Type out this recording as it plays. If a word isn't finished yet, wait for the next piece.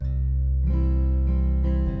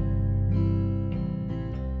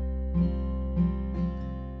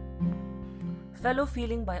Fellow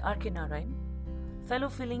Feeling by R.K. Narayan. Fellow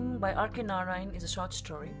Feeling by R.K. Narayan is a short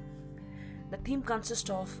story. The theme consists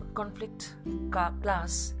of conflict,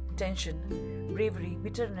 class, tension, bravery,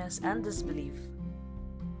 bitterness, and disbelief.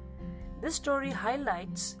 This story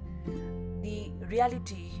highlights the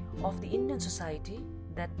reality of the Indian society,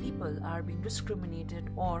 that people are being discriminated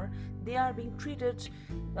or they are being treated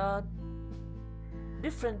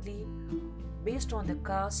differently based on their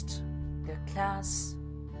caste, their class.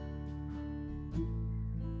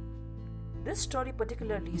 This story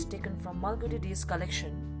particularly is taken from Malgudi Dey's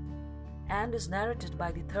collection and is narrated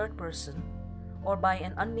by the third person or by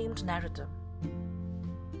an unnamed narrator.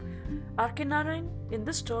 R.K. Narayan in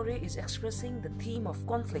this story is expressing the theme of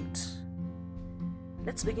conflict.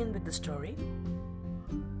 Let's begin with the story.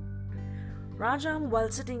 Rajam, while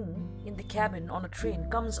sitting in the cabin on a train,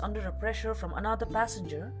 comes under a pressure from another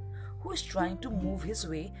passenger who is trying to move his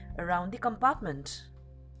way around the compartment.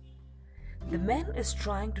 The man is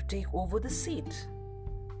trying to take over the seat.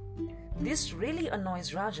 This really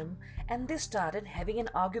annoys Rajam, and they started having an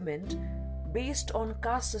argument based on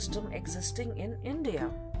caste system existing in India.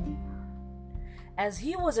 As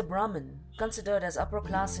he was a Brahmin, considered as upper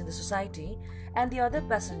class in the society, and the other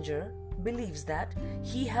passenger believes that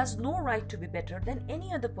he has no right to be better than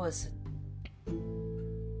any other person.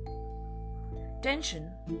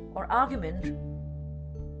 Tension or argument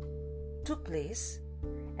took place,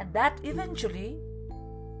 and that eventually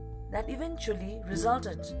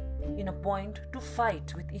resulted in a point to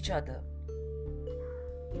fight with each other.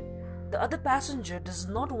 The other passenger does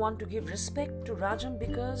not want to give respect to Rajam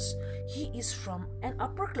because he is from an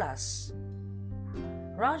upper class.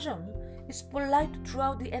 Rajam is polite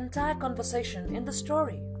throughout the entire conversation in the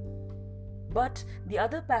story, but the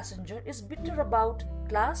other passenger is bitter about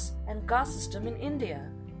class and caste system in India,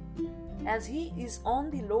 as he is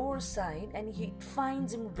on the lower side and he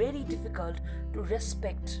finds him very difficult to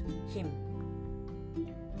respect him.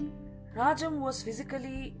 Rajam was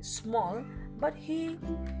physically small, but he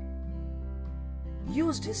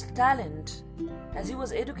used his talent, as he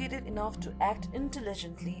was educated enough to act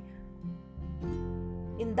intelligently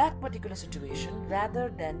in that particular situation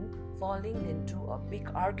rather than falling into a big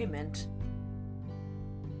argument.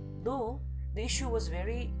 Though the issue was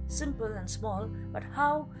very simple and small, but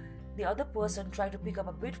how the other person tried to pick up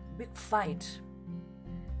a big fight.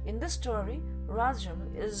 In this story,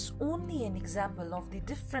 Rajam is only an example of the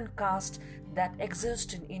different castes that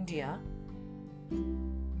exist in India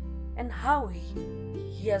and how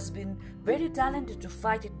he has been very talented to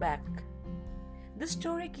fight it back. This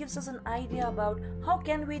story gives us an idea about how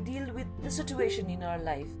can we deal with the situation in our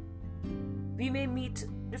life. We may meet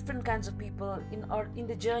different kinds of people in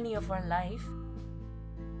the journey of our life,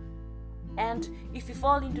 and if we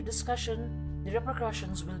fall into discussion, the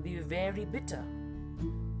repercussions will be very bitter.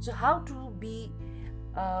 So how to be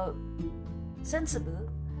sensible,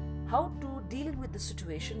 how to deal with the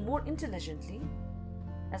situation more intelligently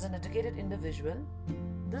as an educated individual.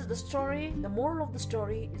 The moral of the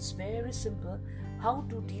story is very simple: how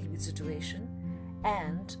to deal with situation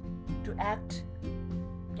and to act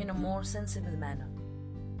in a more sensible manner.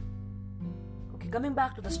 Okay, coming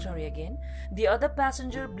back to the story again, the other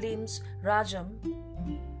passenger blames Rajam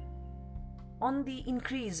on the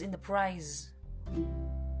increase in the price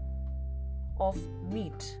of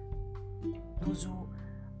meat, those who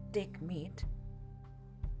take meat,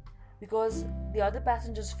 because the other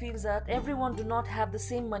passengers feels that everyone do not have the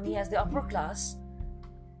same money as the upper class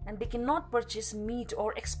and they cannot purchase meat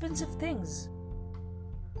or expensive things.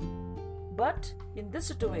 But in this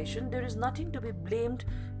situation, there is nothing to be blamed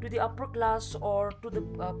to the upper class or to the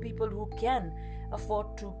people who can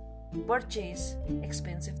afford to purchase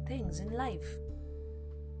expensive things in life.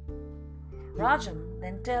 Rajam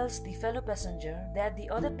then tells the fellow passenger that the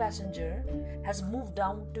other passenger has moved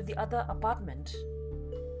down to the other apartment.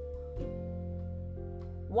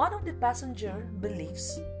 One of the passengers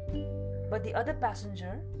believes, but the other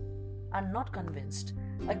passenger are not convinced.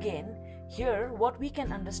 Again, here what we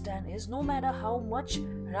can understand is no matter how much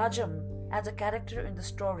Rajam as a character in the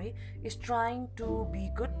story is trying to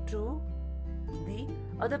be good to the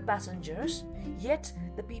other passengers, yet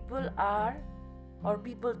the people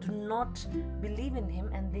do not believe in him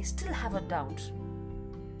and they still have a doubt.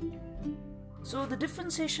 So the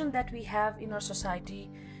differentiation that we have in our society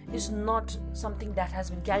is not something that has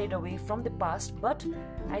been carried away from the past, but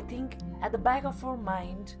I think at the back of our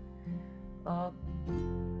mind,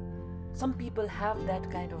 some people have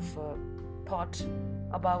that kind of thought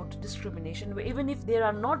about discrimination, where even if they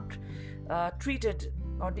are not treated,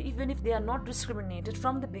 or even if they are not discriminated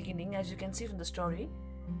from the beginning, as you can see from the story,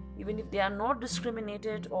 even if they are not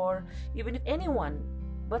discriminated, or even if anyone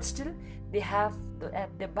but still they have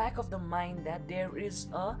at the back of the mind that there is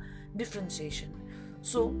a differentiation.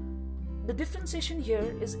 So the differentiation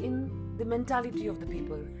here is in the mentality of the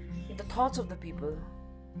people, in the thoughts of the people.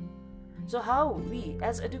 So how we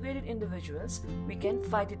as educated individuals, we can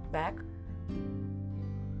fight it back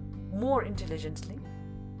more intelligently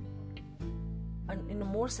and in a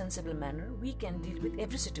more sensible manner. We can deal with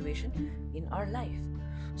every situation in our life.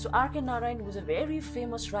 So R.K. Narayan was a very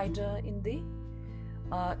famous writer in the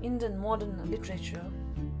Indian modern literature.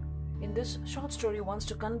 In this short story wants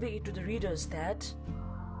to convey it to the readers that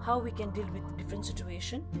how we can deal with different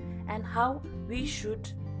situation and how we should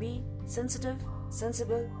be sensitive,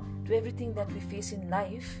 sensible to everything that we face in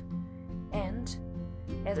life. And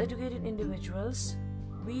as educated individuals,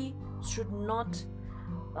 we should not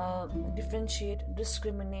differentiate,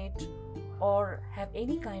 discriminate, or have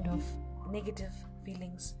any kind of negative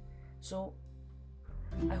feelings. So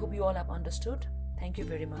I hope you all have understood. Thank you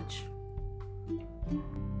very much.